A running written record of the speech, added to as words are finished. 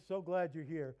so glad you're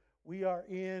here. We are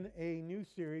in a new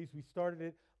series. We started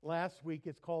it last week.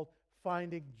 It's called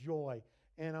Finding Joy.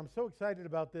 And I'm so excited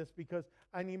about this because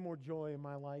I need more joy in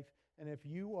my life. And if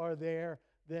you are there,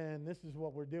 then this is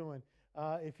what we're doing.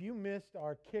 If you missed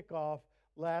our kickoff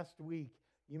last week,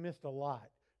 you missed a lot.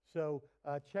 So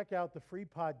check out the free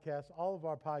podcast. All of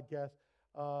our podcasts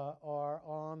are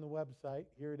on the website.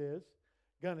 Here it is,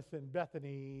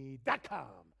 GunnisonBethany.com.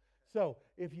 So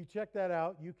if you check that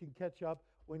out, you can catch up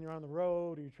when you're on the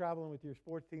road or you're traveling with your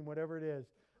sports team, whatever it is.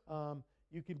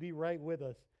 You can be right with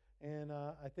us, and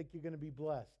I think you're going to be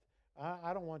blessed.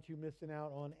 I don't want you missing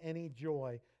out on any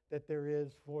joy that there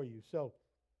is for you. So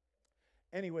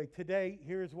anyway, today,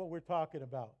 here's what we're talking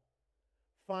about.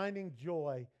 Finding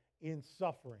joy in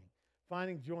suffering.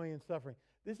 Finding joy in suffering.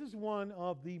 This is one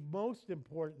of the most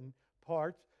important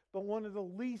parts, but one of the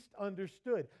least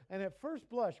understood. And at first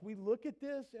blush, we look at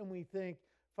this and we think,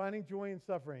 finding joy in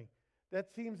suffering, that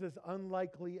seems as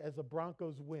unlikely as a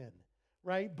Broncos win,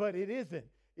 right? But it isn't.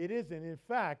 It isn't. In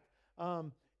fact,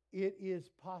 it is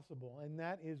possible, and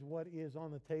that is what is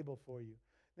on the table for you.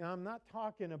 Now, I'm not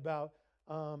talking about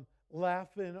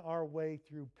laughing our way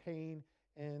through pain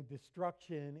and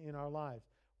destruction in our lives.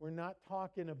 We're not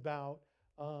talking about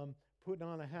putting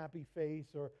on a happy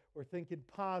face or thinking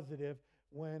positive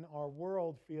when our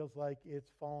world feels like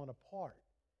it's falling apart.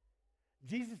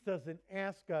 Jesus doesn't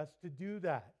ask us to do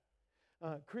that.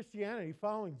 Christianity,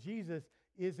 following Jesus,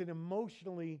 is an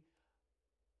emotionally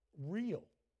real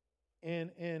and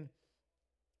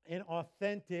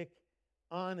authentic,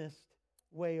 honest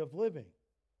way of living.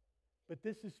 But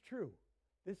this is true.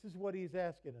 This is what he's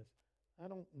asking us. I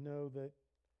don't know that.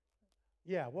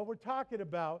 Yeah, what we're talking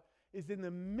about is in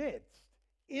the midst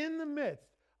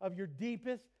of your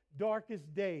deepest,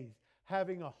 darkest days,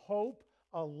 having a hope,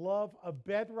 a love, a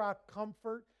bedrock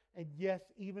comfort, and yes,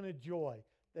 even a joy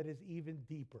that is even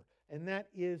deeper. And that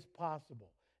is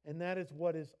possible. And that is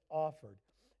what is offered.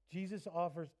 Jesus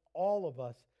offers all of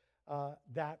us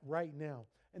that right now.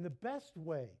 And the best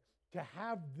way to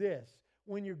have this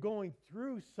when you're going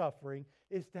through suffering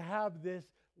is to have this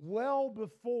well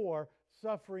before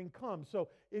suffering comes. So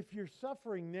if you're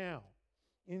suffering now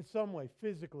in some way,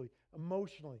 physically,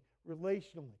 emotionally,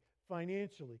 relationally,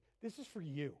 financially, this is for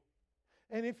you.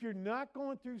 And if you're not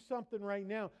going through something right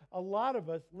now, a lot of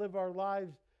us live our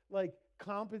lives like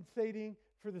compensating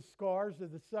for the scars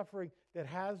of the suffering that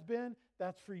has been.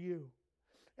 That's for you.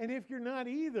 And if you're not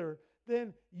either,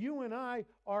 then you and I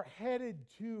are headed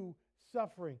to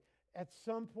suffering at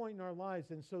some point in our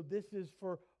lives. And so this is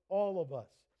for all of us.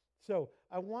 So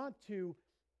I want to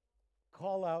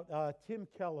call out Tim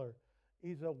Keller.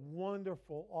 He's a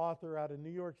wonderful author out of New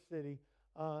York City.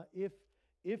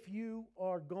 If you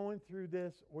are going through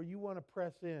this or you want to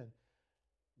press in,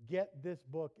 get this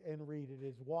book and read it. It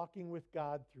is Walking with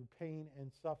God Through Pain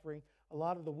and Suffering. A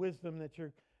lot of the wisdom that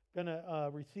you're going to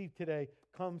receive today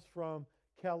comes from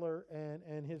Keller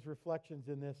and his reflections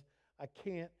in this. I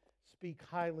can't speak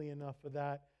highly enough of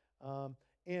that.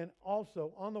 And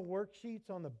also, on the worksheets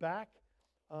on the back,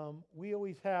 we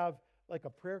always have like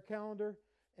a prayer calendar,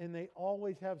 and they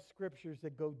always have scriptures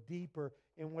that go deeper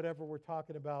in whatever we're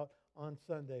talking about on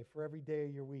Sunday for every day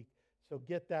of your week. So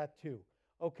get that too.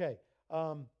 Okay,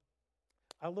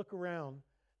 I look around,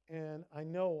 and I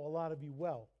know a lot of you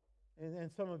well, and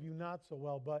some of you not so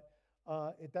well, but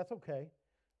that's okay.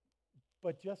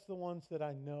 But just the ones that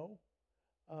I know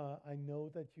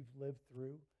that you've lived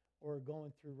through or are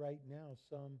going through right now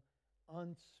some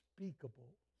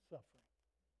unspeakable suffering.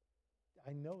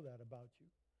 I know that about you.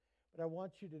 But I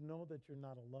want you to know that you're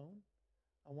not alone.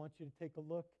 I want you to take a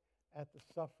look at the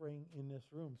suffering in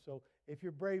this room. So if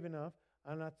you're brave enough,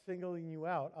 I'm not singling you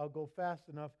out. I'll go fast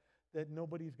enough that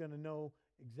nobody's going to know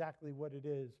exactly what it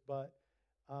is. But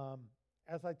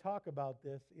as I talk about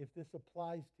this, if this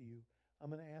applies to you, I'm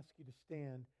going to ask you to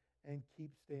stand and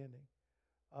keep standing.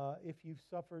 If you've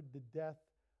suffered the death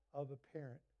of a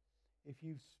parent, if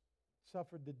you've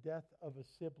suffered the death of a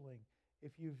sibling,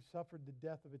 if you've suffered the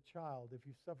death of a child, if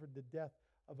you've suffered the death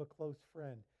of a close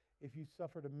friend, if you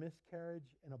suffered a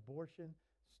miscarriage, an abortion,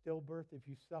 stillbirth, if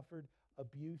you suffered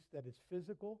abuse that is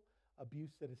physical,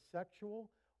 abuse that is sexual,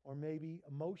 or maybe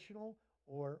emotional,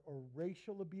 or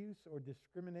racial abuse or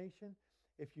discrimination,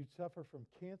 if you suffer from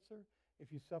cancer,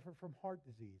 if you suffer from heart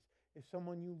disease, if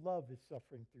someone you love is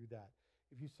suffering through that,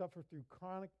 if you suffer through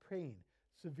chronic pain,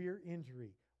 severe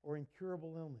injury, or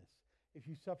incurable illness, if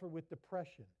you suffer with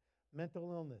depression,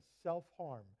 mental illness,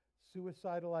 self-harm,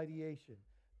 suicidal ideation,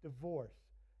 divorce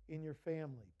in your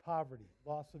family, poverty,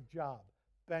 loss of job,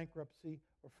 bankruptcy,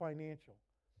 or financial,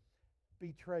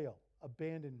 betrayal,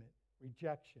 abandonment,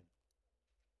 rejection.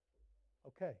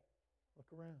 Okay,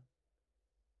 Look around.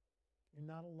 You're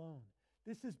not alone.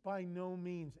 This is by no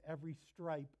means every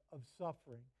stripe of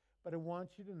suffering, but I want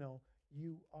you to know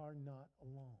you are not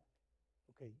alone.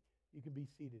 Okay, you can be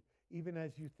seated. Even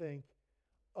as you think,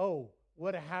 oh,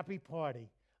 what a happy party.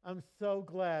 I'm so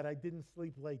glad I didn't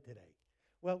sleep late today.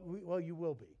 Well, you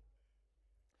will be.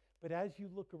 But as you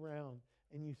look around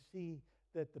and you see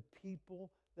that the people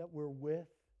that we're with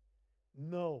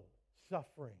know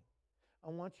suffering, I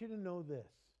want you to know this,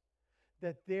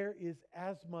 that there is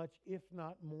as much, if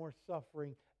not more,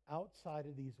 suffering outside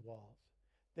of these walls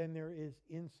than there is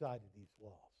inside of these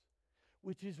walls.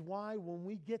 Which is why when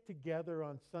we get together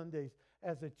on Sundays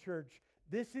as a church,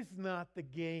 this is not the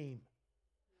game.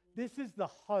 This is the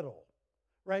huddle,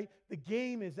 right? The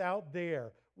game is out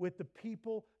there with the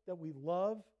people that we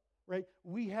love, right?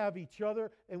 We have each other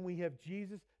and we have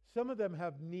Jesus. Some of them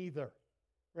have neither,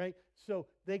 right? So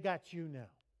they got you now.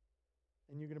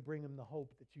 And you're going to bring them the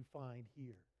hope that you find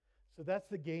here. So that's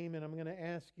the game, and I'm going to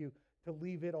ask you to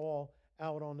leave it all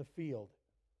out on the field.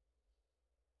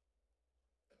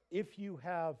 If you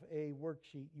have a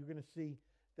worksheet, you're going to see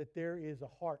that there is a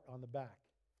heart on the back.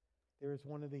 There is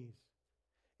one of these.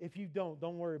 If you don't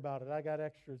worry about it. I got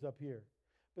extras up here.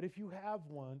 But if you have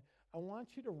one, I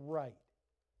want you to write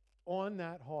on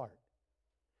that heart,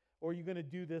 or you're going to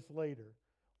do this later,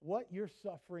 what you're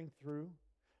suffering through,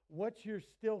 what you're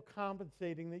still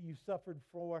compensating that you suffered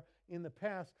for in the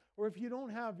past, or if you don't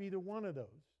have either one of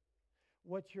those,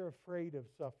 what you're afraid of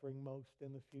suffering most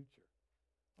in the future.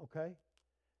 Okay?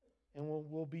 And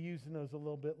we'll be using those a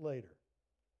little bit later.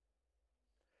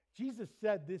 Jesus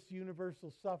said this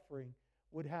universal suffering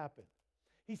would happen.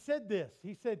 He said this.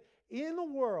 He said, in the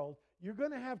world, you're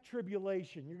going to have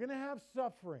tribulation. You're going to have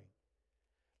suffering.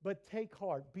 But take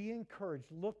heart. Be encouraged.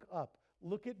 Look up.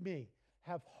 Look at me.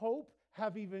 Have hope.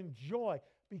 Have even joy.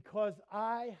 Because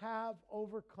I have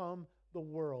overcome the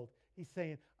world. He's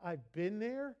saying, I've been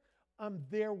there. I'm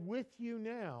there with you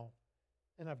now.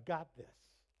 And I've got this.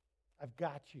 I've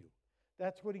got you.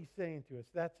 That's what he's saying to us.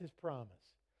 That's his promise.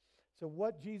 So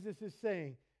what Jesus is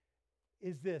saying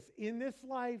is this. In this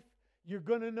life, you're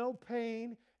going to know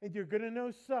pain and you're going to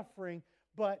know suffering.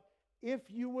 But if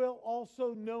you will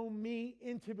also know me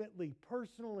intimately,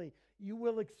 personally, you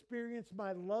will experience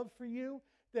my love for you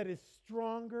that is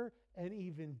stronger and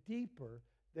even deeper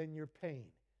than your pain.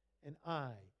 And I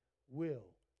will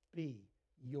be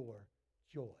your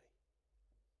joy.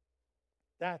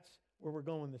 That's where we're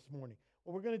going this morning.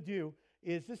 What we're going to do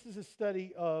is, this is a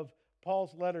study of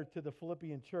Paul's letter to the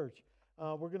Philippian church.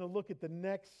 We're going to look at the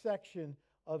next section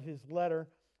of his letter.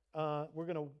 We're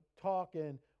going to talk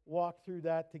and walk through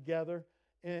that together.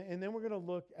 And then we're going to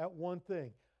look at one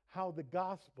thing, how the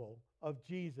gospel of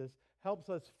Jesus helps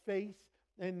us face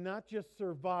and not just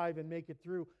survive and make it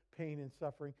through pain and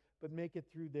suffering, but make it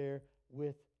through there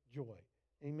with joy.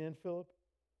 Amen, Philip?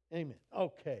 Amen.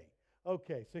 Okay,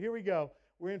 so here we go.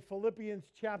 We're in Philippians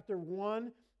chapter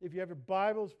 1. If you have your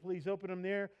Bibles, please open them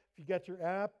there. If you got your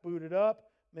app, boot it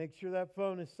up. Make sure that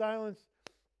phone is silenced.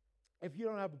 If you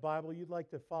don't have a Bible, you'd like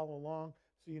to follow along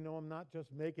so you know I'm not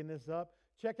just making this up,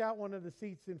 check out one of the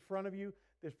seats in front of you.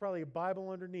 There's probably a Bible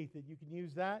underneath it. You can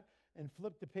use that and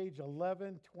flip to page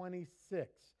 1126.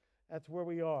 That's where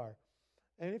we are.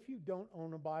 And if you don't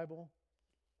own a Bible,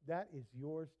 that is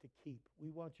yours to keep. We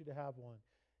want you to have one.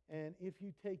 And if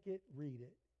you take it, read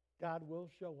it. God will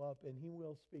show up and he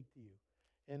will speak to you.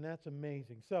 And that's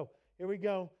amazing. So here we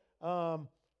go.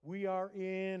 We are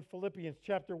in Philippians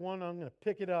chapter 1. I'm going to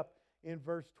pick it up in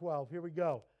verse 12. Here we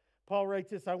go. Paul writes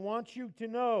this, I want you to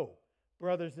know,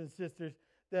 brothers and sisters,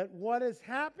 that what has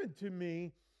happened to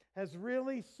me has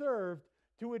really served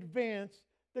to advance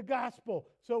the gospel.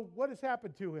 So what has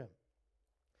happened to him?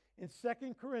 In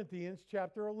 2 Corinthians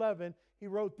chapter 11, he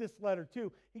wrote this letter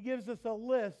too. He gives us a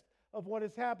list of what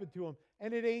has happened to him.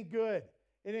 And it ain't good.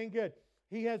 It ain't good.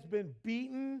 He has been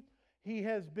beaten. He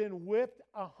has been whipped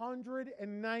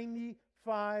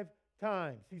 195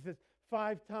 times. He says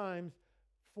 5 times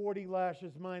 40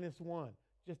 lashes minus 1.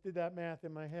 Just did that math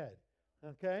in my head.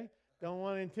 Okay? Don't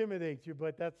want to intimidate you,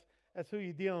 but that's who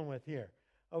you're dealing with here.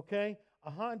 Okay?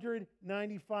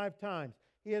 195 times.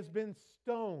 He has been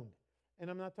stoned. And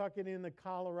I'm not talking in the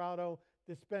Colorado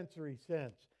dispensary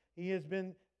sense. He has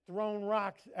been thrown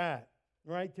rocks at,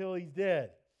 right, till he's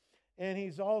dead. And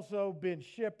he's also been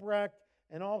shipwrecked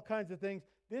and all kinds of things.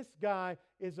 This guy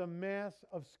is a mass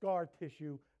of scar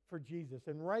tissue for Jesus.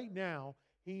 And right now,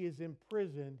 he is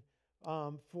imprisoned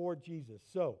for Jesus.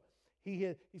 So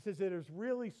he says it has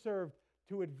really served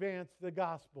to advance the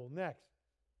gospel. Next.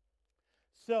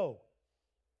 So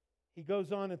he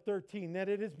goes on in 13, that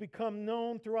it has become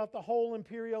known throughout the whole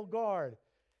imperial guard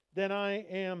that I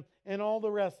am and all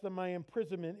the rest of my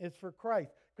imprisonment is for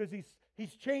Christ. Because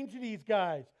he's changing these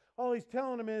guys. All he's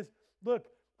telling them is, look,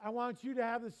 I want you to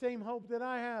have the same hope that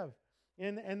I have.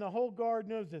 And the whole guard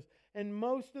knows this. And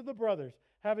most of the brothers,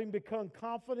 having become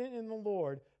confident in the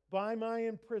Lord by my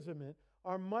imprisonment,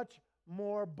 are much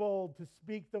more bold to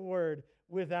speak the word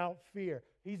without fear.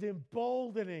 He's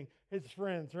emboldening his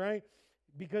friends, right?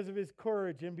 Because of his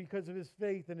courage and because of his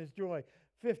faith and his joy.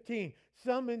 15,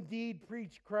 some indeed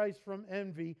preach Christ from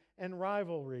envy and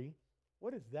rivalry.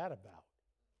 What is that about?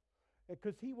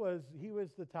 Because he was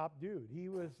the top dude. He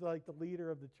was like the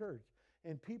leader of the church.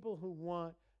 And people who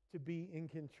want to be in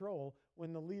control,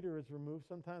 when the leader is removed,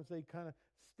 sometimes they kind of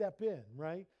step in,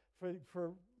 right?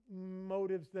 For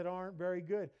motives that aren't very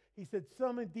good. He said,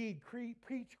 some indeed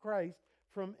preach Christ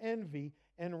from envy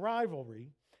and rivalry,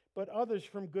 but others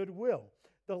from goodwill.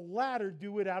 The latter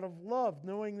do it out of love,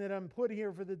 knowing that I'm put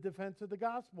here for the defense of the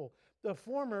gospel. The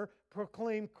former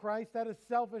proclaim Christ out of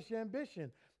selfish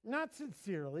ambition, not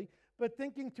sincerely, but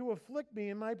thinking to afflict me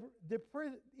in my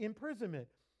imprisonment.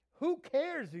 Who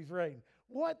cares, he's writing.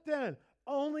 What then?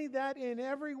 Only that in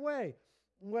every way,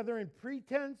 whether in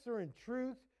pretense or in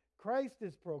truth, Christ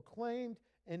is proclaimed,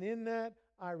 and in that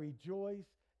I rejoice,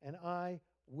 and I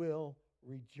will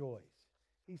rejoice.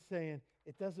 He's saying,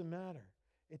 it doesn't matter.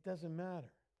 It doesn't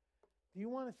matter. Do you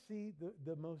want to see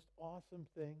the most awesome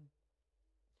thing?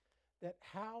 That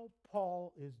how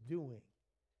Paul is doing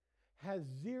has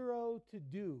zero to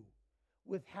do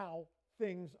with how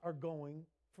things are going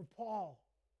for Paul.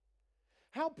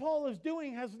 How Paul is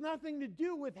doing has nothing to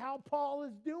do with how Paul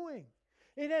is doing.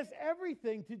 It has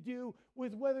everything to do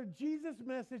with whether Jesus'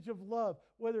 message of love,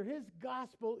 whether his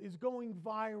gospel is going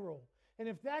viral. And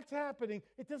if that's happening,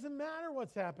 it doesn't matter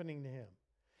what's happening to him.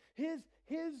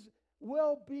 His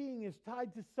well-being is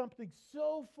tied to something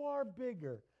so far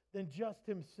bigger than just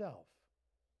himself.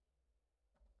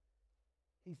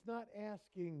 He's not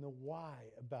asking the why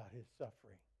about his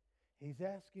suffering. He's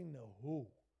asking the who,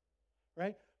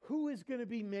 right? Who is going to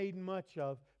be made much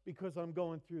of because I'm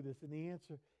going through this? And the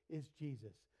answer is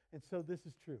Jesus. And so this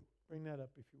is true. Bring that up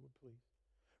if you would, please.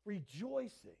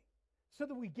 Rejoicing, so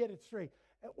that we get it straight.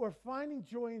 Or finding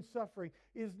joy in suffering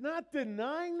is not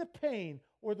denying the pain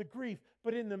or the grief,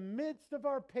 but in the midst of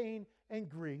our pain and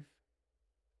grief,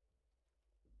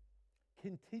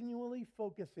 continually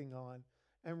focusing on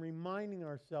and reminding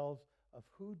ourselves of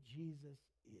who Jesus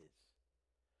is,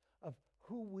 of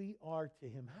who we are to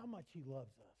him, how much he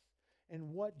loves us,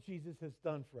 and what Jesus has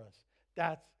done for us.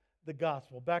 That's the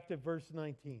gospel. Back to verse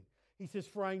 19. He says,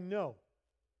 For I know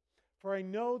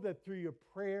that through your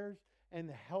prayers and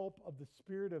the help of the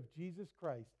Spirit of Jesus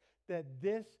Christ, that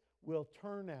this will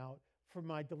turn out for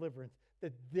my deliverance.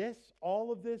 That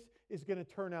all of this is going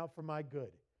to turn out for my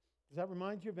good. Does that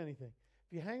remind you of anything?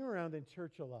 If you hang around in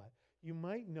church a lot, you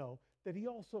might know that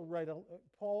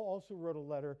Paul also wrote a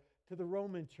letter to the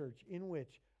Roman church in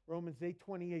which Romans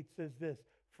 8:28 says this,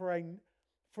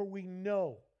 For we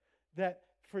know that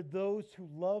for those who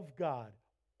love God,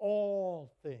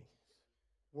 all things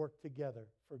work together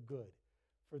for good,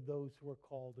 for those who are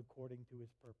called according to his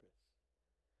purpose.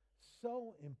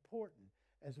 So important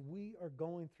as we are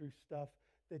going through stuff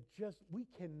that we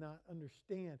cannot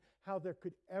understand how there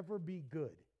could ever be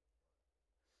good.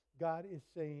 God is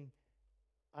saying,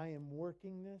 I am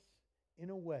working this in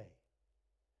a way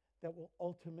that will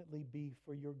ultimately be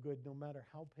for your good, no matter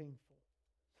how painful.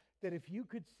 That if you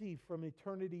could see from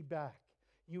eternity back,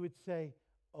 you would say,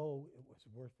 oh, it was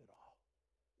worth it all.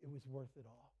 It was worth it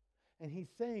all. And he's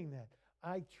saying that.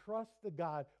 I trust the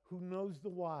God who knows the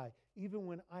why, even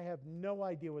when I have no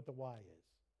idea what the why is.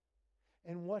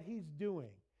 And what he's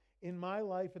doing in my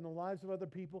life and the lives of other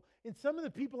people, and some of the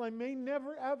people I may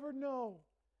never ever know,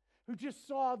 who just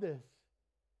saw this,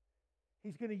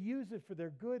 he's going to use it for their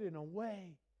good in a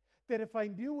way that if I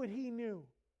knew what he knew,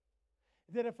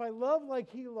 that if I love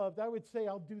like he loved, I would say,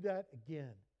 I'll do that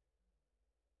again.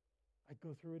 I'd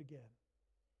go through it again.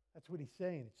 That's what he's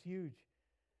saying. It's huge.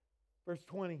 Verse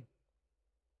 20.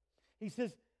 He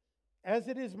says, as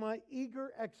it is my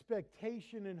eager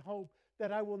expectation and hope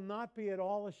that I will not be at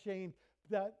all ashamed,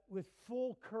 that with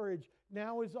full courage,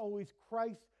 now as always,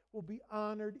 Christ will be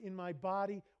honored in my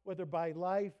body, whether by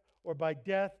life or by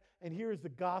death. And here is the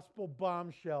gospel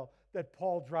bombshell that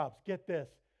Paul drops. Get this.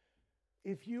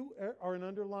 If you are an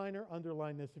underliner,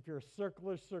 underline this. If you're a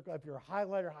circler, circle. If you're a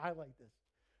highlighter, highlight this.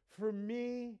 For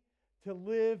me, to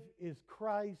live is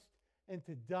Christ, and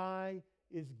to die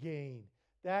is gain.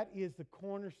 That is the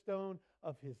cornerstone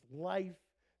of his life.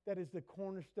 That is the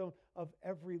cornerstone of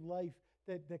every life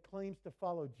that claims to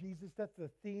follow Jesus. That's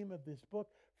the theme of this book.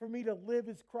 For me to live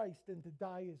is Christ and to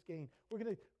die is gain. We're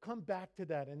going to come back to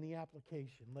that in the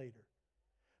application later.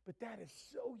 But that is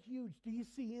so huge. Do you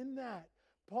see in that?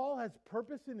 Paul has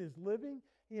purpose in his living.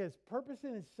 He has purpose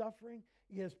in his suffering.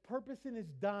 He has purpose in his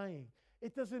dying.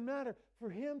 It doesn't matter. For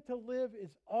him to live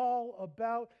is all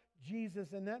about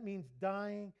Jesus, and that means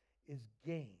dying is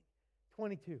gain.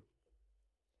 22.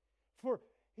 For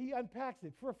he unpacks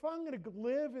it. For if I'm going to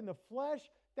live in the flesh,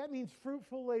 that means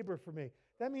fruitful labor for me.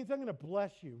 That means I'm going to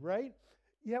bless you, right?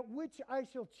 Yet which I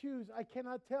shall choose, I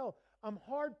cannot tell. I'm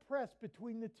hard pressed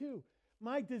between the two.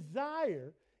 My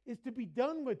desire is to be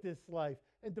done with this life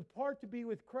and depart to be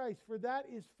with Christ, for that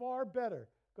is far better.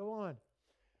 Go on.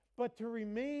 But to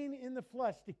remain in the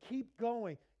flesh, to keep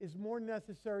going, is more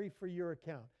necessary for your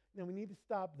account. Now we need to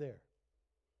stop there.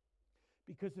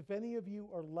 Because if any of you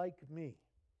are like me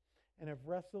and have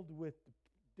wrestled with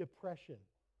depression,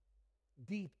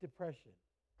 deep depression,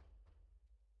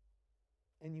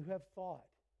 and you have thought,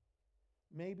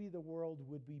 maybe the world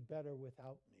would be better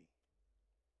without me.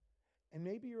 And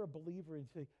maybe you're a believer and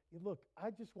say, look,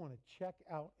 I just want to check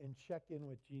out and check in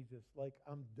with Jesus like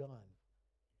I'm done.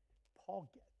 Paul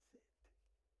gets it.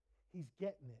 He's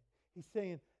getting it. He's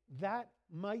saying that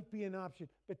might be an option,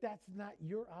 but that's not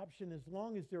your option as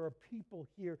long as there are people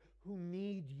here who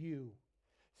need you.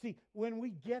 See, when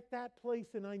we get that place,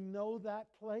 and I know that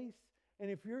place, and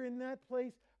if you're in that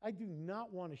place, I do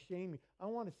not want to shame you. I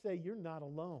want to say you're not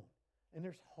alone. And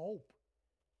there's hope.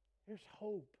 There's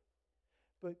hope.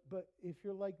 But if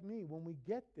you're like me, when we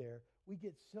get there, we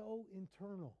get so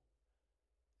internal.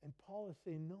 And Paul is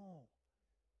saying, no.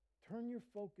 Turn your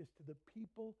focus to the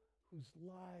people whose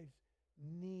lives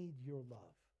need your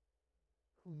love,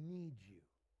 who need you.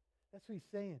 That's what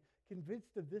he's saying.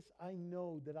 Convinced of this, I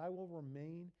know that I will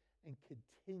remain and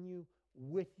continue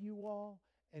with you all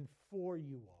and for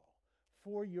you all,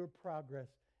 for your progress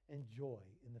and joy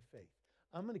in the faith.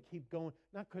 I'm going to keep going,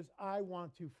 not because I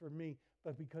want to for me,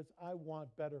 but because I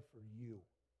want better for you.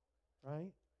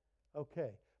 Right?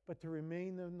 Okay. But to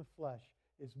remain in the flesh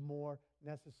is more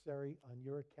necessary on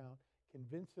your account.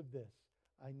 Convinced of this,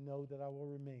 I know that I will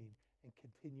remain and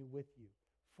continue with you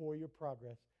for your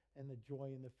progress and the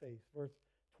joy in the faith. Verse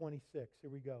 26,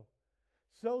 here we go.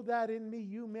 So that in me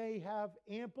you may have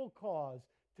ample cause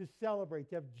to celebrate,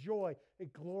 to have joy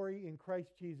and glory in Christ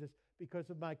Jesus because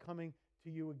of my coming to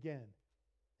you again.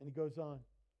 And he goes on.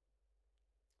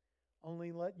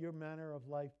 Only let your manner of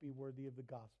life be worthy of the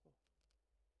gospel.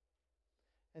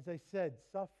 As I said,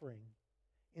 suffering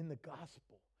in the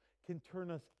gospel can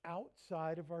turn us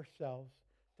outside of ourselves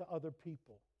to other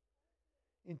people.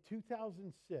 In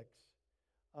 2006,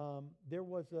 there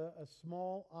was a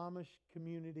small Amish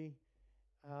community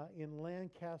in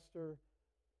Lancaster,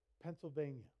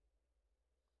 Pennsylvania.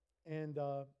 And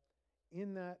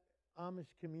in that Amish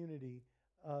community,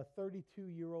 a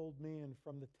 32-year-old man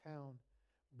from the town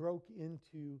broke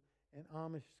into an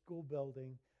Amish school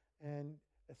building and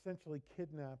essentially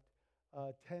kidnapped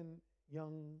 10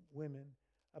 young women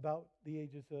about the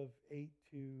ages of 8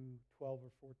 to 12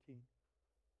 or 14.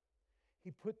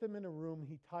 He put them in a room,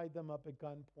 he tied them up at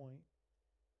gunpoint,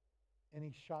 and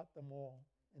he shot them all,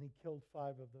 and he killed 5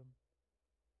 of them.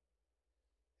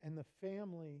 And the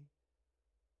family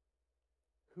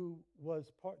who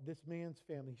was this man's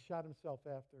family, shot himself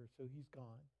after, so he's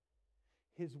gone.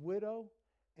 His widow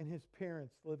and his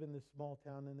parents live in this small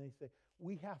town, and they say,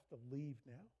 we have to leave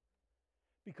now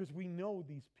because we know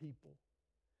these people.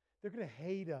 They're going to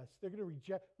hate us. They're going to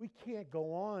reject. We can't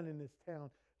go on in this town.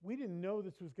 We didn't know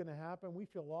this was going to happen. We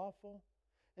feel awful.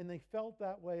 And they felt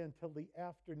that way until the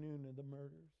afternoon of the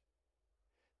murders.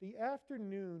 The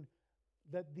afternoon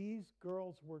that these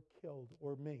girls were killed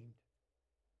or maimed,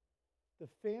 the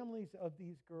families of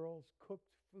these girls cooked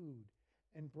food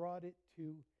and brought it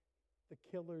to the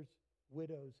killer's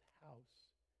widow's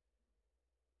house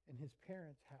and his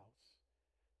parents' house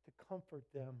to comfort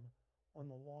them on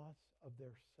the loss of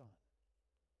their son.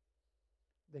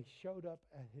 They showed up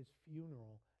at his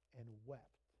funeral and wept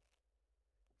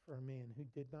for a man who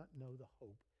did not know the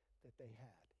hope that they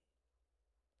had.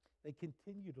 They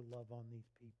continue to love on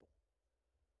these people.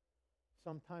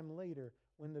 Sometime later,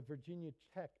 when the Virginia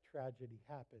Tech tragedy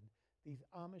happened, these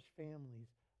Amish families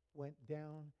went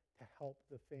down to help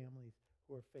the families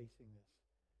who are facing this.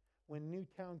 When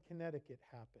Newtown, Connecticut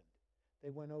happened, they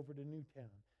went over to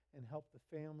Newtown and helped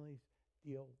the families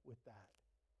deal with that.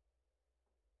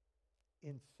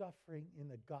 In suffering in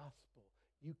the gospel,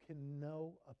 you can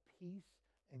know a peace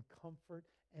and comfort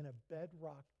and a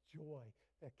bedrock joy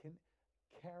that can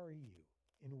carry you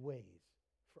in ways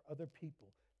for other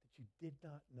people that you did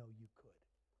not know you could.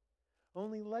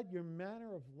 Only let your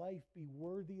manner of life be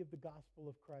worthy of the gospel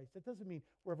of Christ. That doesn't mean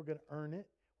we're ever going to earn it.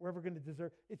 We're ever going to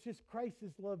deserve it. It's just Christ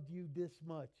has loved you this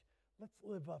much. Let's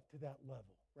live up to that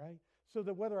level, right? So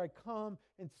that whether I come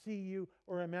and see you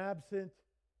or am absent,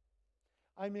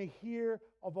 I may hear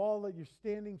of all that you're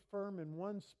standing firm in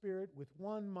one spirit, with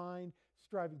one mind,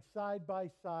 striving side by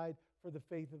side for the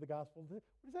faith of the gospel. What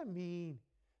does that mean?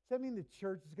 Does that mean the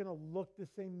church is going to look the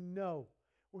same? No.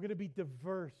 We're going to be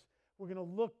diverse. We're going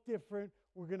to look different.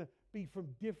 We're going to be from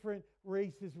different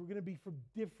races. We're going to be from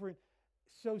different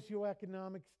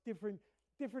socioeconomics, different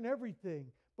everything.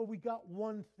 But we got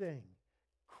one thing.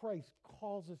 Christ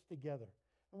calls us together.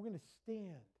 And we're going to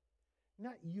stand,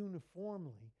 not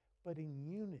uniformly, but in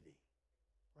unity,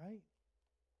 right?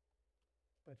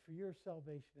 But for your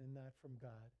salvation and not from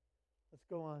God. Let's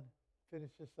go on,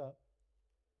 finish this up.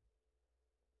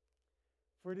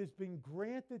 For it has been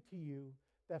granted to you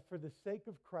that for the sake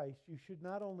of Christ you should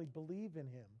not only believe in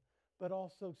him, but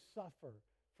also suffer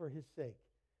for his sake.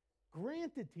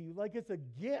 Granted to you, like it's a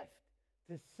gift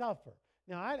to suffer.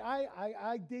 Now,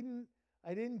 I didn't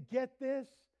get this,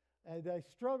 and I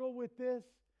struggled with this.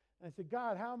 And I said,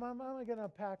 God, how am I going to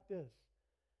unpack this?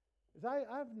 Because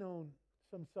I've known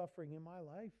some suffering in my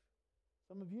life.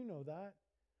 Some of you know that.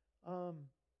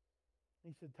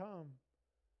 He said, Tom,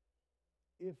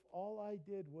 if all I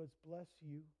did was bless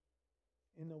you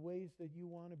in the ways that you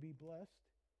want to be blessed,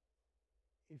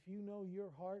 if you know your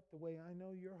heart the way I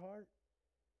know your heart,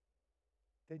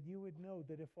 then you would know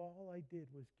that if all I did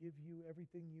was give you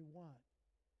everything you want,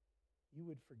 you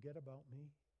would forget about me.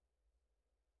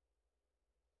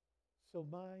 So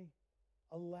my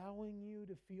allowing you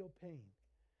to feel pain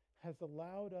has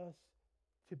allowed us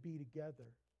to be together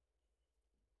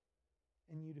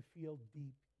and you to feel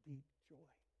deep, deep joy.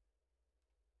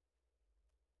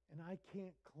 And I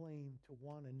can't claim to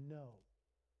want to know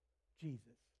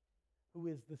Jesus, who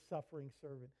is the suffering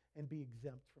servant, and be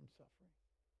exempt from suffering.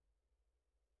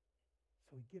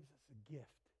 So he gives us a gift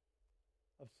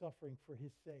of suffering for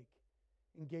his sake,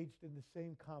 engaged in the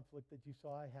same conflict that you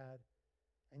saw I had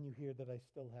and you hear that I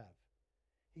still have.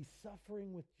 He's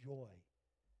suffering with joy,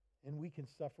 and we can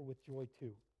suffer with joy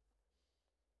too.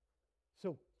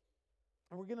 So,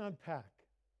 and we're going to unpack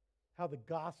how the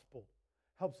gospel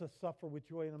helps us suffer with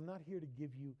joy, and I'm not here to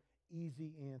give you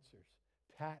easy answers,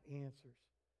 pat answers,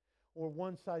 or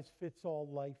one-size-fits-all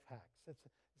life hacks.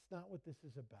 It's not what this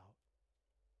is about.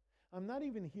 I'm not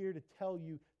even here to tell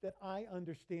you that I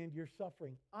understand your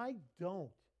suffering. I don't.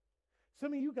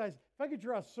 Some of you guys, if I could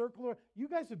draw a circle, you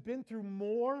guys have been through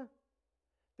more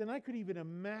than I could even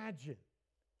imagine.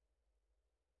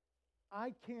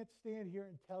 I can't stand here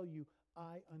and tell you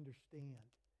I understand.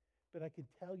 But I can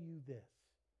tell you this.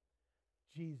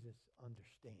 Jesus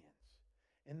understands.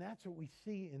 And that's what we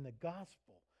see in the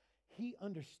gospel. He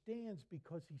understands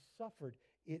because he suffered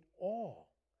it all.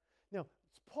 Now,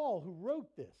 it's Paul who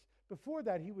wrote this. Before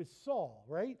that, he was Saul,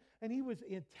 right? And he was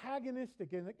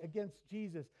antagonistic against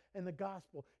Jesus and the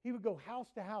gospel. He would go house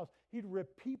to house. He'd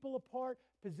rip people apart,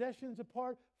 possessions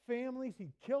apart, families.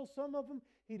 He'd kill some of them.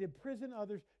 He'd imprison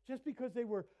others just because they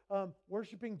were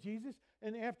worshiping Jesus.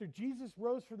 And after Jesus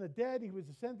rose from the dead, he was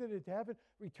ascended into heaven,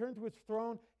 returned to his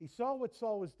throne. He saw what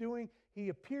Saul was doing. He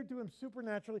appeared to him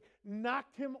supernaturally,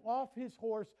 knocked him off his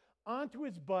horse onto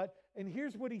his butt. And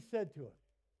here's what he said to him.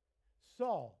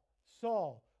 Saul,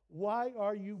 Saul, why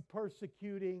are you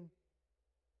persecuting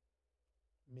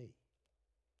me?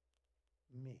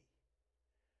 Me.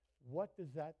 What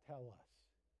does that tell us?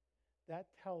 That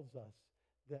tells us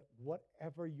that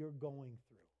whatever you're going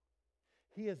through,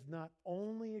 he has not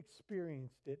only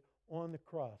experienced it on the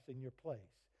cross in your place,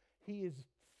 he is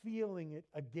feeling it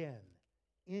again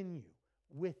in you,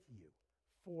 with you,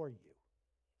 for you.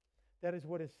 That is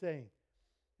what it's saying.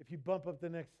 If you bump up the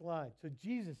next slide. So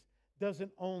Jesus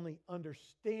doesn't only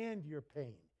understand your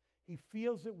pain, he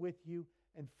feels it with you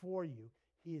and for you.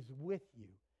 He is with you,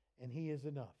 and he is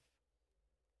enough.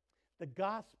 The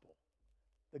gospel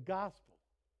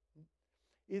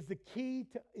is the key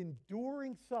to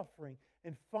enduring suffering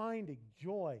and finding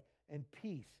joy and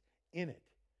peace in it.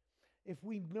 If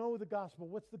we know the gospel,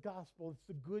 what's the gospel? It's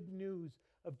the good news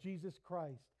of Jesus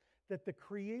Christ, that the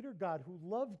Creator God who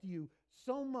loved you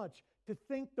so much to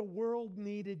think the world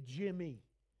needed Jimmy,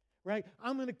 right?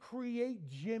 I'm going to create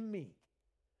Jimmy.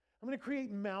 I'm going to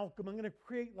create Malcolm. I'm going to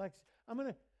create Lex. I'm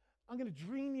going to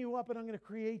dream you up and I'm going to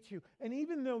create you. And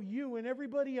even though you and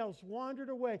everybody else wandered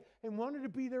away and wanted to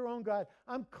be their own God,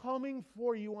 I'm coming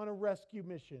for you on a rescue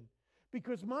mission.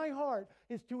 Because my heart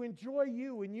is to enjoy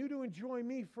you and you to enjoy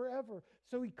me forever.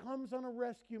 So he comes on a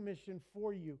rescue mission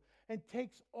for you and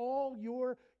takes all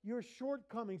your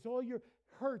shortcomings, all your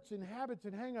hurts and habits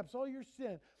and hang-ups, all your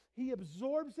sin. He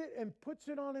absorbs it and puts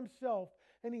it on himself,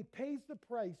 and he pays the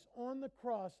price on the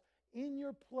cross in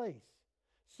your place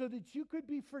so that you could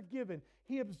be forgiven.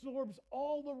 He absorbs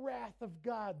all the wrath of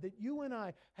God that you and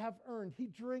I have earned. He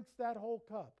drinks that whole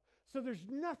cup. So there's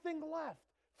nothing left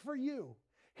for you.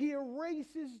 He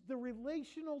erases the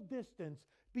relational distance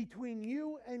between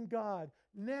you and God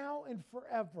now and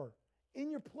forever in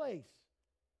your place.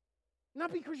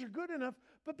 Not because you're good enough,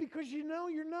 but because you know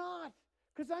you're not.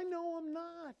 Because I know I'm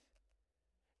not.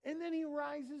 And then he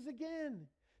rises again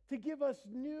to give us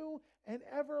new and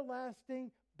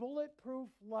everlasting, bulletproof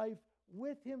life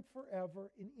with him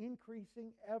forever in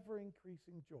increasing,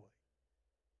 ever-increasing joy.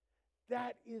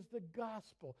 That is the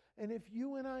gospel. And if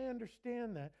you and I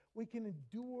understand that, we can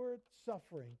endure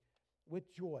suffering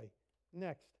with joy.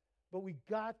 Next, but we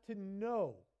got to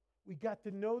know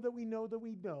that we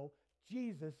know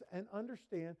Jesus and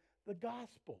understand the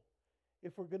gospel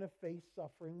if we're going to face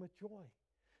suffering with joy.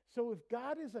 So if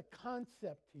God is a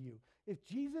concept to you, if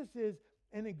Jesus is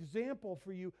an example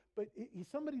for you, but he's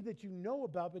somebody that you know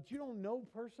about, but you don't know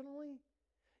personally,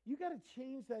 you got to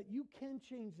change that. You can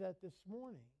change that this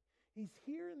morning. He's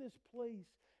here in this place,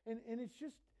 and it's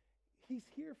just, he's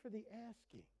here for the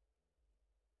asking.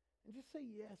 And just say,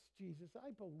 yes, Jesus,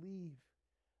 I believe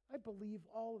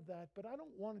all of that, but I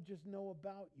don't want to just know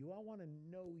about you. I want to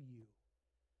know you.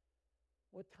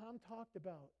 What Tom talked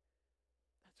about,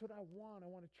 that's what I want. I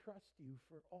want to trust you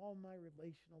for all my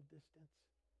relational distance.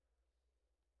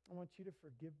 I want you to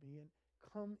forgive me and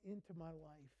come into my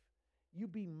life. You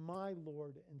be my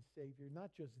Lord and Savior,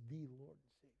 not just the Lord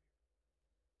and Savior.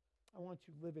 I want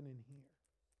you living in here,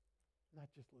 not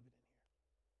just living in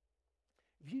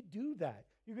here. If you do that,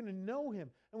 you're going to know him.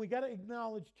 And we got to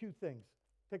acknowledge two things.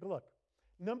 Take a look.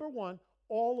 Number one,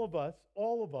 all of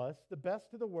us, the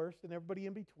best to the worst and everybody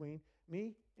in between,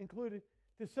 me included,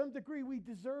 to some degree we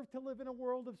deserve to live in a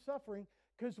world of suffering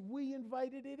because we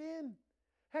invited it in.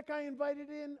 Heck, I invited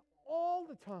it in all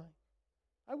the time.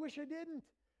 I wish I didn't,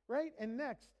 right? And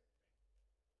next,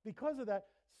 because of that,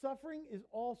 suffering is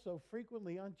also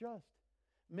frequently unjust.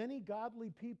 Many godly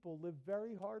people live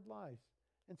very hard lives,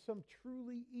 and some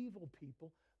truly evil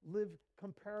people live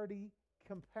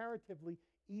comparatively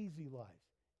easy lives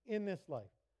in this life.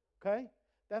 Okay?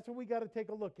 That's what we got to take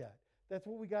a look at. That's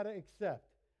what we got to accept.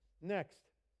 Next.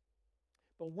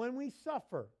 But when we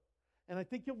suffer, and I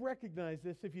think you'll recognize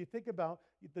this if you think about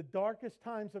the darkest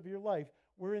times of your life,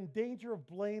 we're in danger of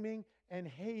blaming and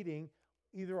hating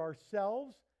either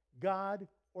ourselves, God,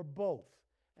 or both.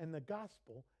 And the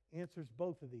gospel answers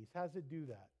both of these. How does it do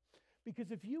that?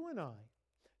 Because if you and I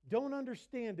don't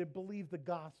understand and believe the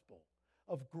gospel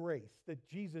of grace, that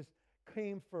Jesus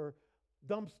came for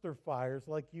dumpster fires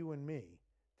like you and me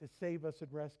to save us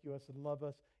and rescue us and love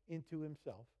us into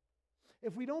himself.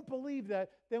 If we don't believe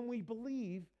that, then we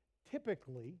believe,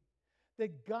 typically,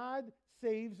 that God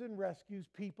saves and rescues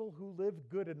people who live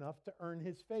good enough to earn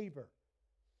his favor.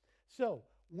 So,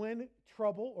 when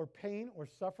trouble or pain or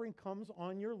suffering comes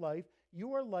on your life,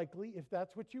 you are likely, if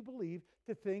that's what you believe,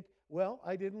 to think, well,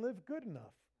 I didn't live good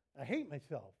enough. I hate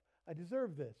myself. I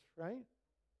deserve this, right?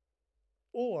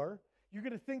 Or you're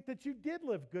going to think that you did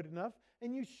live good enough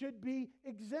and you should be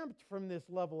exempt from this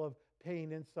level of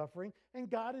pain and suffering, and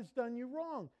God has done you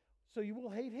wrong, so you will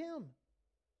hate him.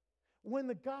 When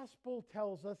the gospel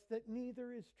tells us that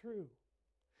neither is true.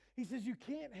 He says you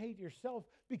can't hate yourself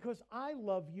because I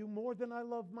love you more than I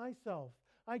love myself.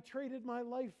 I traded my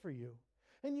life for you.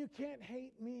 And you can't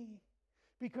hate me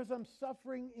because I'm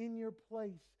suffering in your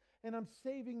place and I'm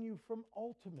saving you from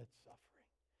ultimate suffering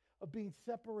of being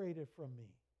separated from me.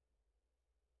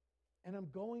 And I'm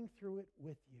going through it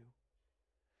with you.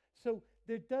 So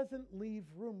there doesn't leave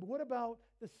room. But what about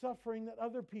the suffering that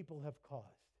other people have caused?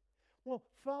 Well,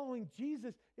 following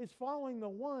Jesus is following the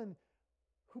one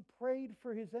who prayed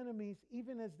for his enemies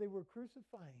even as they were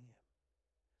crucifying him.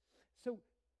 So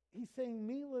he's saying,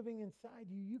 me living inside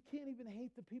you, you can't even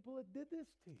hate the people that did this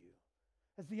to you,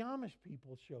 as the Amish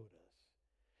people showed us.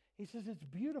 He says it's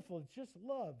beautiful, it's just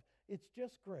love, it's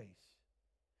just grace.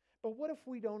 But what if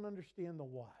we don't understand the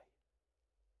why?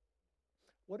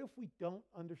 What if we don't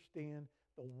understand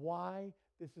the why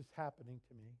this is happening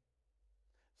to me?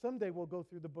 Someday we'll go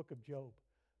through the book of Job,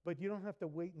 but you don't have to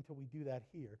wait until we do that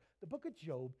here. The book of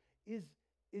Job is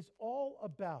all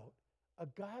about a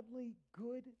godly,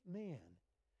 good man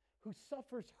who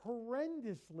suffers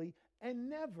horrendously and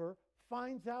never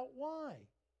finds out why.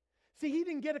 See, he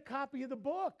didn't get a copy of the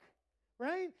book,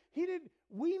 right?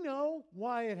 We know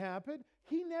why it happened.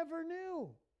 He never knew.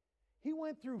 He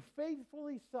went through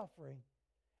faithfully suffering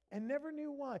and never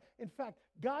knew why. In fact,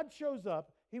 God shows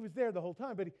up. He was there the whole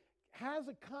time, but has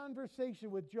a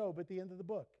conversation with Job at the end of the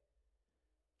book.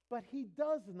 But he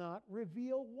does not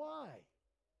reveal why.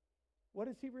 What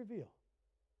does he reveal?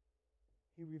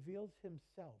 He reveals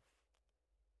himself.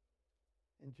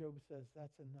 And Job says,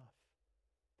 that's enough.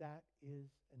 That is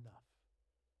enough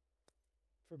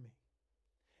for me.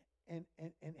 And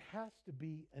it has to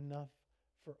be enough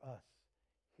for us.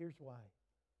 Here's why.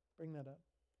 Bring that up.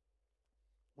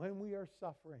 When we are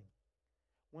suffering,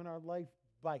 when our life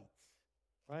bites,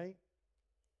 right?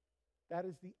 That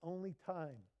is the only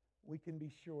time we can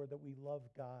be sure that we love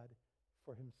God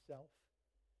for himself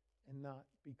and not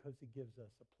because he gives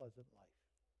us a pleasant life.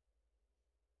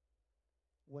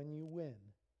 When you win,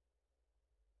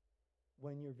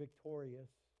 when you're victorious,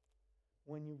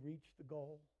 when you reach the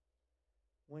goal,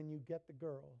 when you get the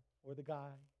girl or the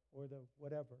guy or the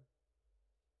whatever,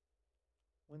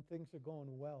 when things are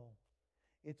going well,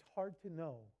 it's hard to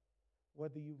know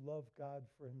whether you love God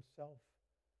for himself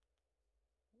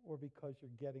or because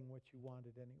you're getting what you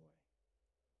wanted anyway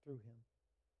through him.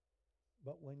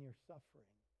 But when you're suffering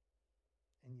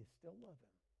and you still love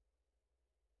him,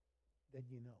 then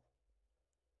you know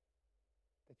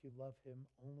that you love him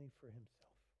only for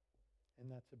himself.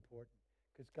 And that's important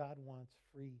because God wants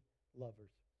free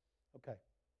lovers. Okay.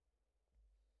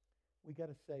 We got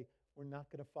to say, we're not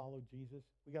going to follow Jesus.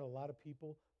 We got a lot of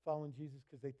people following Jesus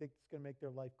because they think it's going to make their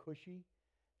life cushy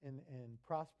and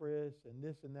prosperous and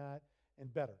this and that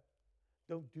and better.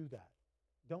 Don't do that.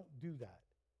 Don't do that.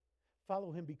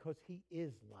 Follow him because he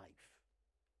is life,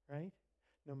 right?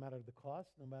 No matter the cost,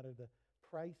 no matter the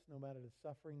price, no matter the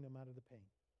suffering, no matter the pain.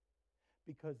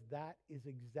 Because that is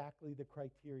exactly the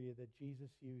criteria that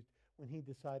Jesus used when he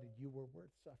decided you were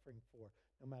worth suffering for.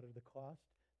 No matter the cost,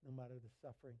 no matter the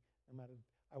suffering, no matter,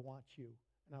 I want you,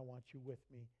 and I want you with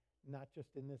me, not just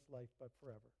in this life, but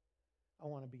forever. I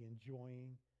want to be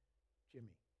enjoying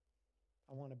Jimmy.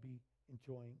 I want to be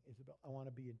enjoying Isabel. I want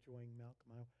to be enjoying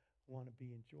Malcolm. I want to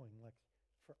be enjoying Lex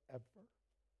forever.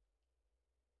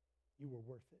 You were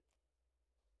worth it.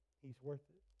 He's worth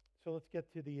it. So let's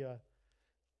get to the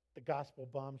gospel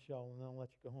bombshell, and then I'll let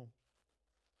you go home.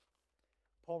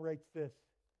 Paul writes this,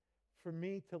 for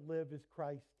me to live is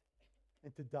Christ,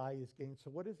 and to die is gain. So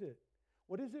what is it?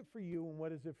 What is it for you, and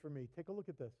what is it for me? Take a look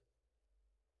at this.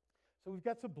 So we've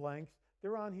got some blanks.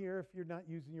 They're on here if you're not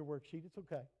using your worksheet. It's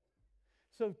okay.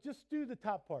 So just do the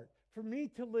top part. For me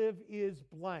to live is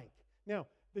blank. Now,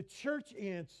 the church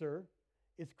answer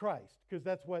is Christ, because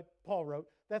that's what Paul wrote.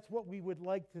 That's what we would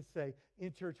like to say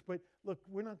in church. But look,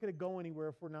 we're not going to go anywhere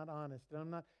if we're not honest. And I'm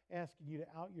not asking you to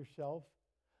out yourself.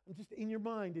 I'm just in your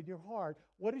mind, in your heart,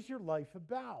 what is your life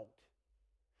about?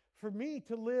 For me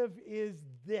to live is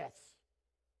this.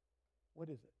 What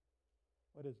is it?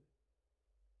 What is it?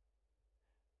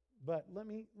 But let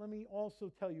me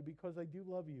also tell you, because I do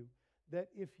love you, that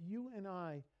if you and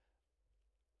I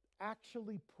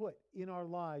actually put in our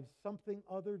lives something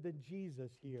other than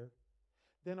Jesus here,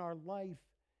 then our life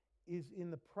is in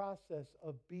the process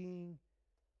of being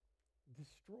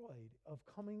destroyed, of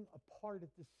coming apart at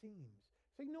the seams.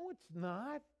 Say, no, it's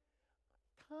not.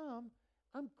 Tom,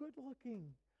 I'm good looking.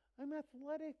 I'm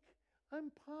athletic.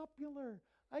 I'm popular.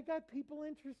 I got people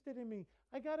interested in me.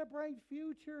 I got a bright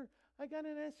future. I got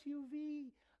an SUV.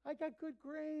 I got good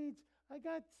grades. I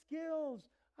got skills.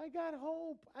 I got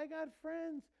hope. I got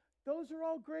friends. Those are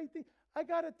all great things. I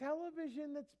got a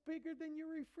television that's bigger than your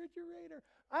refrigerator.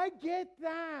 I get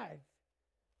that.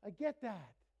 I get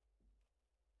that.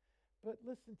 But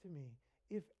listen to me.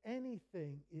 If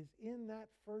anything is in that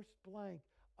first blank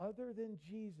other than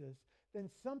Jesus, then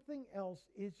something else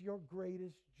is your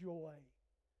greatest joy.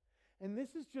 And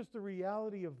this is just the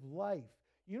reality of life.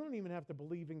 You don't even have to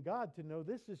believe in God to know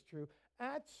this is true.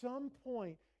 At some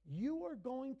point, you are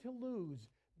going to lose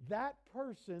that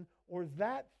person or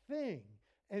that thing.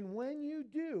 And when you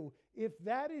do, if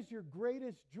that is your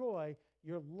greatest joy,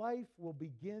 your life will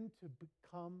begin to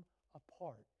become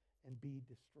apart and be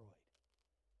destroyed.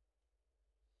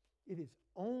 It is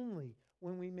only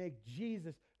when we make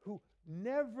Jesus, who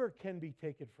never can be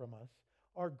taken from us,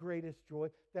 our greatest joy,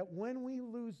 that when we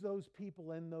lose those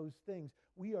people and those things,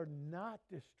 we are not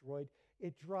destroyed.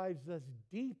 It drives us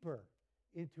deeper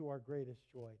into our greatest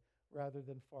joy rather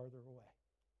than farther away.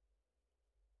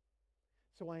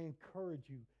 So I encourage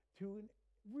you to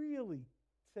really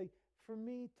say, for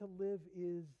me to live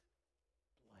is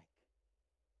blank.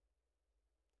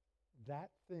 That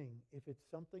thing, if it's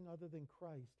something other than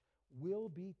Christ, will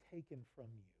be taken from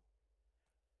you.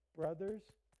 Brothers,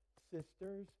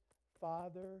 sisters,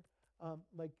 father,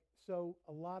 so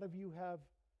a lot of you have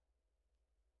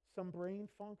some brain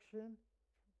function.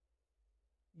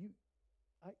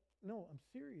 No, I'm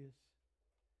serious.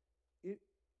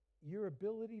 your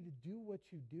ability to do what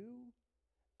you do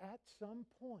at some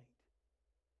point.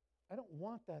 I don't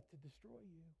want that to destroy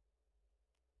you.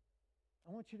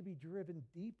 I want you to be driven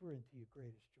deeper into your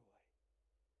greatest joy.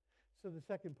 So the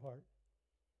second part,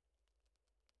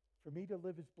 for me to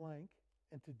live is blank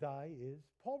and to die is,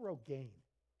 Paul wrote gain.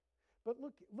 But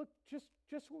look, just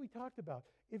what we talked about.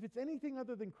 If it's anything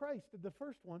other than Christ, the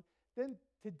first one, then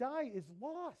to die is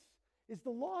loss. Is the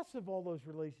loss of all those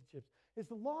relationships. Is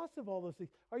the loss of all those things.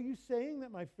 Are you saying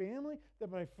that my family,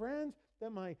 that my friends,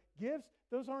 that my gifts,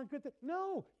 those aren't good things?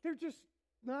 No, they're just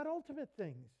not ultimate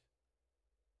things.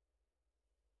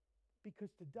 Because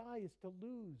to die is to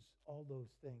lose all those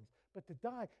things. But to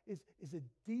die is a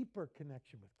deeper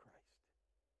connection with Christ.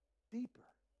 Deeper.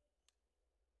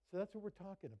 So that's what we're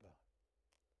talking about.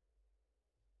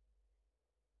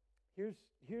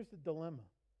 Here's the dilemma.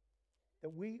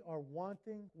 That we are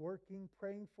wanting, working,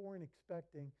 praying for, and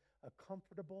expecting a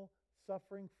comfortable,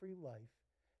 suffering-free life.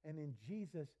 And in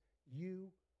Jesus, you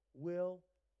will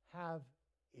have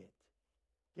it.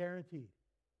 Guaranteed.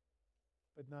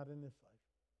 But not in this life.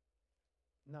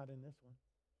 Not in this one.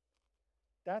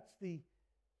 That's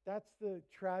the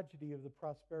tragedy of the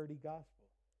prosperity gospel.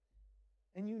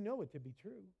 And you know it to be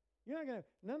true.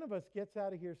 None of us gets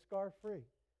out of here scar-free.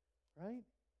 Right?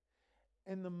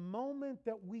 And the moment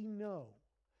that we know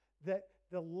that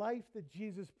the life that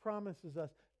Jesus promises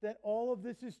us, that all of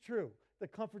this is true, the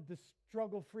comfort, the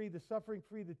struggle-free, the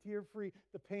suffering-free, the tear-free,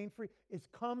 the pain-free, is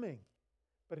coming,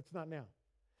 but it's not now.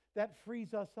 That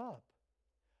frees us up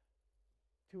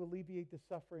to alleviate the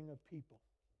suffering of people,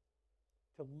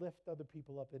 to lift other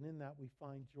people up, and in that we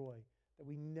find joy that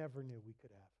we never knew we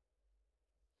could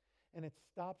have. And it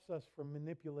stops us from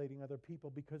manipulating other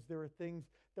people because there are things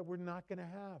that we're not going to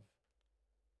have.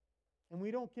 And we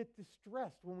don't get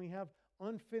distressed when we have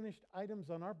unfinished items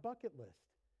on our bucket list.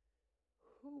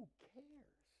 Who cares?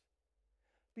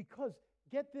 Because,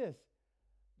 get this,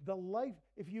 the life,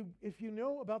 if you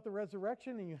know about the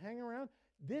resurrection and you hang around,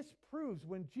 this proves,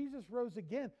 when Jesus rose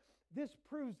again, this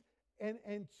proves,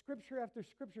 and scripture after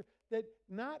scripture, that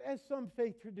not as some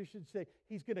faith traditions say,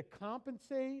 he's going to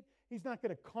compensate, he's not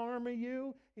going to karma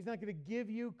you, he's not going to give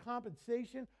you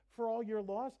compensation for all your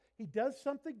loss. He does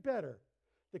something better.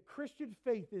 The Christian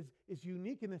faith is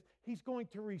unique in this. He's going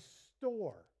to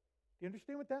restore. Do you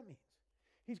understand what that means?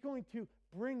 He's going to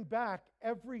bring back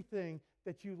everything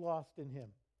that you lost in him.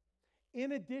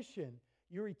 In addition,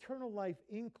 your eternal life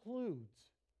includes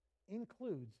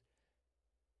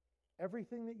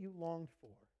everything that you longed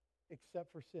for,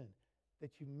 except for sin,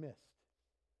 that you missed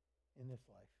in this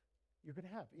life. You're going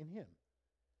to have in him.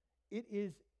 It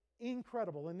is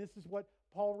incredible, and this is what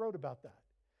Paul wrote about that.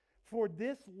 For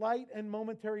this light and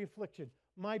momentary affliction,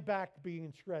 my back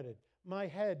being shredded, my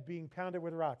head being pounded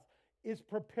with rocks, is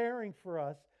preparing for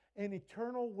us an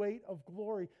eternal weight of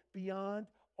glory beyond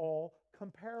all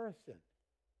comparison.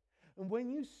 And when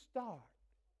you start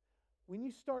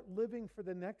living for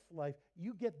the next life,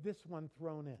 you get this one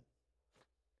thrown in.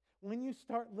 When you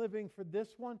start living for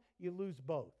this one, you lose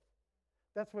both.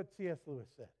 That's what C.S. Lewis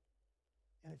said.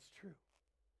 And it's true.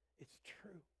 It's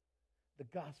true. The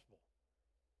gospel.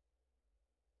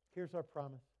 Here's our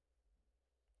promise.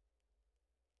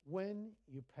 When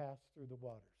you pass through the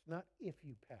waters, not if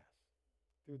you pass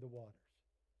through the waters,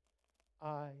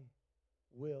 I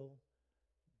will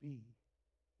be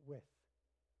with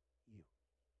you.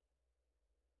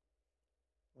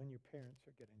 When your parents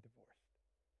are getting divorced,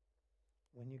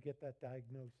 when you get that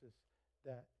diagnosis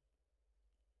that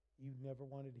you never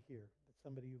wanted to hear, that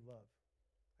somebody you love,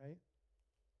 right?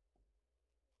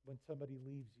 When somebody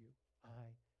leaves you, I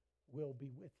will be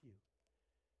with you.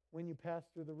 When you pass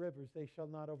through the rivers, they shall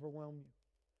not overwhelm you.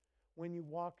 When you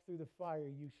walk through the fire,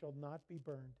 you shall not be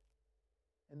burned,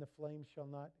 and the flames shall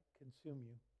not consume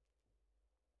you.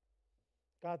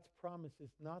 God's promise is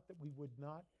not that we would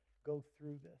not go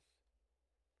through this,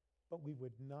 but we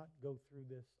would not go through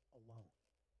this alone.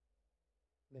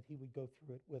 That he would go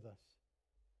through it with us,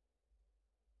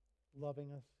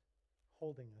 loving us,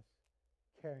 holding us,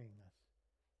 carrying us,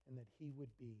 and that he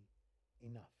would be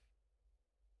enough.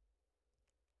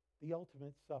 The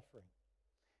ultimate suffering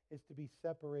is to be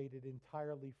separated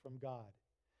entirely from God.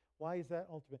 Why is that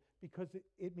ultimate? Because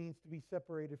it means to be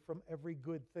separated from every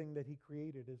good thing that he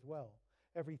created as well.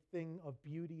 Everything of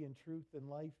beauty and truth and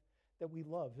life that we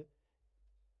love.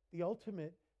 The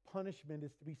ultimate punishment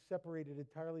is to be separated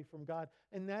entirely from God.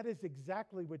 And that is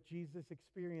exactly what Jesus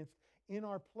experienced in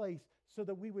our place so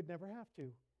that we would never have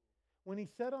to. When he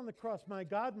said on the cross, my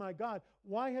God,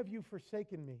 why have you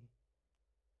forsaken me?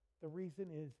 The reason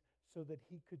is so that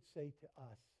he could say to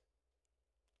us,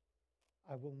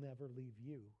 I will never leave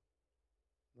you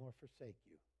nor forsake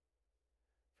you.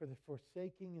 For the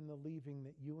forsaking and the leaving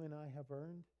that you and I have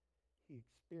earned, he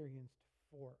experienced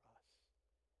for us.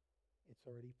 It's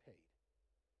already paid.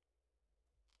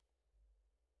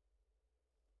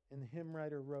 And the hymn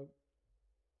writer wrote,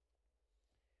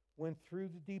 when through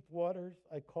the deep waters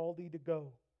I call thee to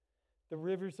go, the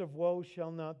rivers of woe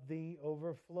shall not thee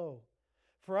overflow.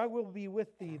 For I will be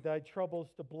with thee, thy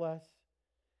troubles to bless,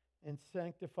 and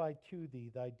sanctify to thee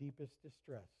thy deepest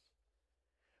distress.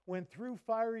 When through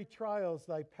fiery trials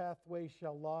thy pathway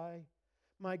shall lie,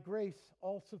 my grace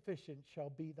all sufficient shall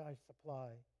be thy supply.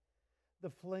 The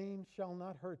flame shall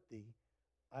not hurt thee,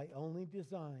 I only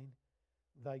design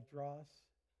thy dross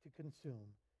to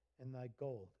consume and thy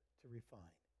gold to refine.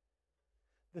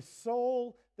 The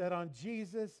soul that on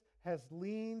Jesus has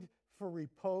leaned for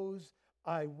repose,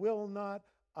 I will not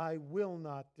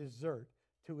desert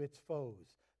to its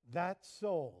foes. That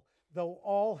soul, though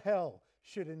all hell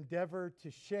should endeavor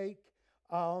to shake,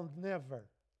 I'll never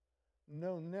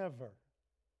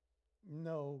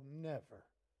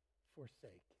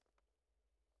forsake.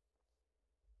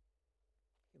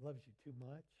 He loves you too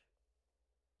much.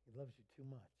 He loves you too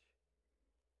much.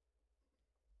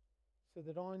 So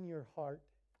that on your heart,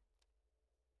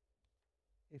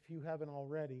 if you haven't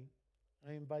already,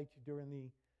 I invite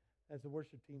you as the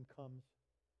worship team comes,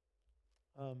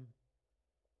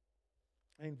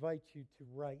 I invite you to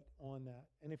write on that.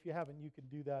 And if you haven't, you can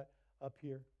do that up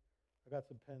here. I got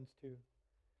some pens too.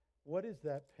 What is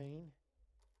that pain?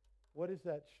 What is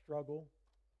that struggle?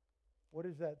 What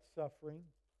is that suffering?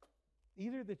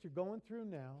 Either that you're going through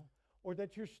now or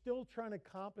that you're still trying to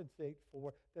compensate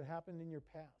for that happened in your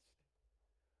past.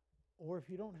 Or if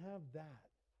you don't have that,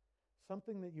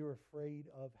 something that you're afraid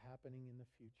of happening in the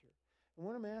future. And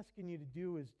what I'm asking you to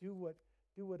do is do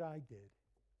what I did.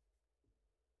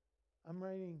 I'm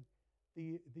writing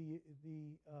the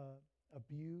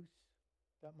abuse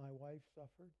that my wife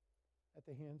suffered at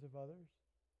the hands of others.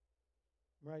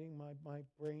 I'm writing my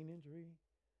brain injury,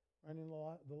 writing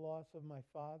the loss of my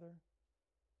father,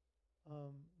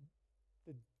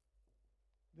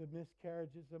 the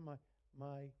miscarriages that my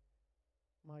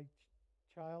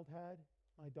child had,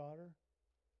 my daughter.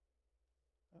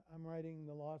 I'm writing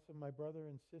the loss of my brother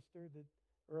and sister, the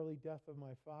early death of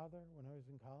my father when I was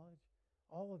in college.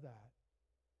 All of that.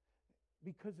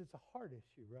 Because it's a heart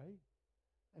issue, right?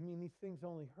 I mean, these things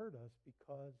only hurt us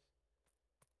because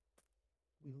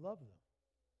we love them.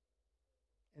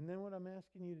 And then what I'm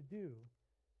asking you to do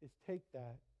is take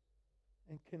that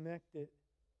and connect it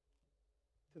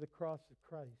to the cross of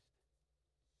Christ.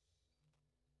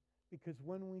 Because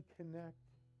when we connect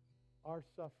our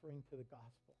suffering to the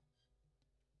gospel,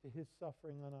 to his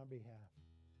suffering on our behalf,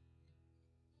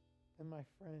 then my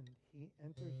friend, he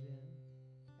enters in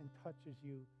and touches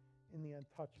you in the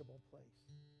untouchable place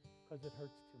because it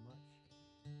hurts too much.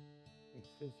 He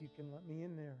says, you can let me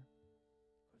in there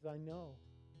because I know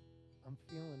I'm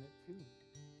feeling it too.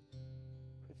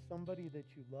 Because somebody that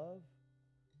you love,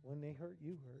 when they hurt,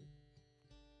 you hurt.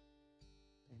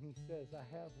 And he says, I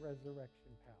have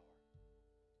resurrection power.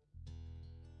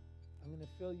 I'm going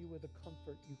to fill you with a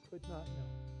comfort you could not know.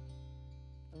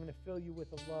 I'm going to fill you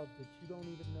with a love that you don't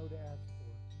even know to ask for.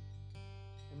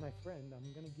 And my friend,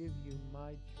 I'm going to give you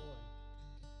my joy.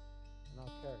 And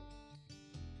I'll carry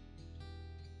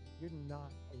you. You're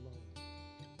not alone.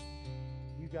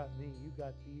 You got me. You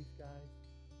got these guys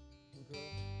and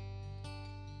girls.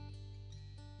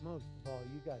 Most of all,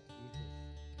 you got Jesus.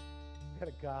 You got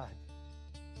a God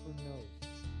who knows.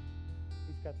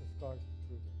 He's got the scars to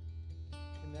prove it.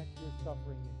 Connect your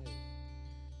suffering to his,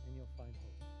 and you'll find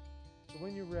hope. So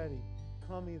when you're ready,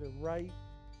 come either write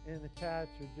and attach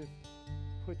or just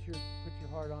put your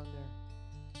heart on there.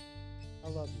 I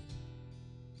love you.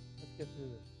 Let's get through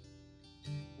this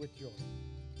with joy.